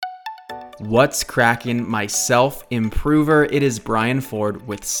What's cracking, my self-improver? It is Brian Ford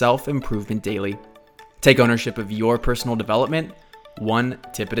with Self-Improvement Daily. Take ownership of your personal development, one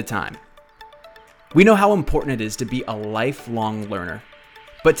tip at a time. We know how important it is to be a lifelong learner,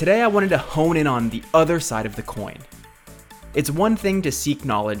 but today I wanted to hone in on the other side of the coin. It's one thing to seek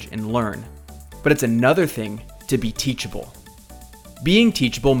knowledge and learn, but it's another thing to be teachable. Being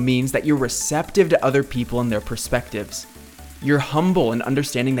teachable means that you're receptive to other people and their perspectives. You're humble in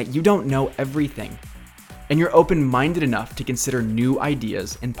understanding that you don't know everything, and you're open-minded enough to consider new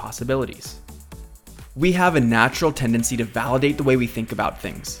ideas and possibilities. We have a natural tendency to validate the way we think about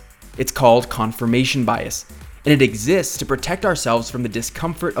things. It's called confirmation bias, and it exists to protect ourselves from the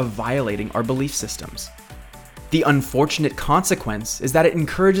discomfort of violating our belief systems. The unfortunate consequence is that it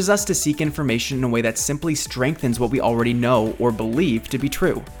encourages us to seek information in a way that simply strengthens what we already know or believe to be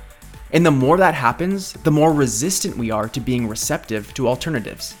true. And the more that happens, the more resistant we are to being receptive to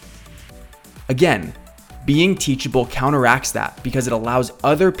alternatives. Again, being teachable counteracts that because it allows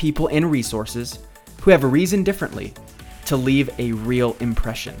other people and resources who have reasoned differently to leave a real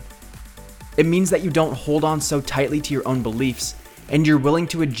impression. It means that you don't hold on so tightly to your own beliefs and you're willing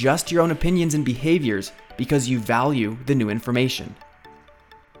to adjust your own opinions and behaviors because you value the new information.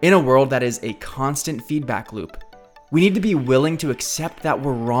 In a world that is a constant feedback loop, we need to be willing to accept that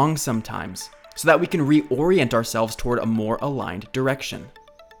we're wrong sometimes so that we can reorient ourselves toward a more aligned direction.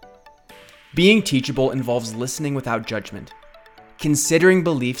 Being teachable involves listening without judgment, considering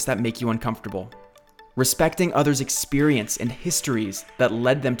beliefs that make you uncomfortable, respecting others' experience and histories that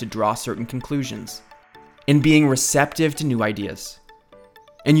led them to draw certain conclusions, and being receptive to new ideas.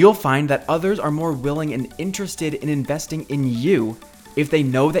 And you'll find that others are more willing and interested in investing in you if they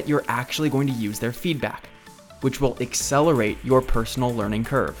know that you're actually going to use their feedback, which will accelerate your personal learning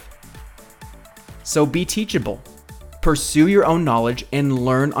curve. So be teachable. Pursue your own knowledge and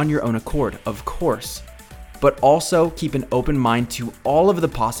learn on your own accord, of course, but also keep an open mind to all of the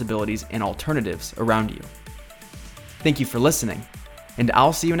possibilities and alternatives around you. Thank you for listening, and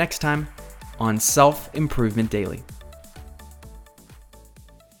I'll see you next time on Self-Improvement Daily.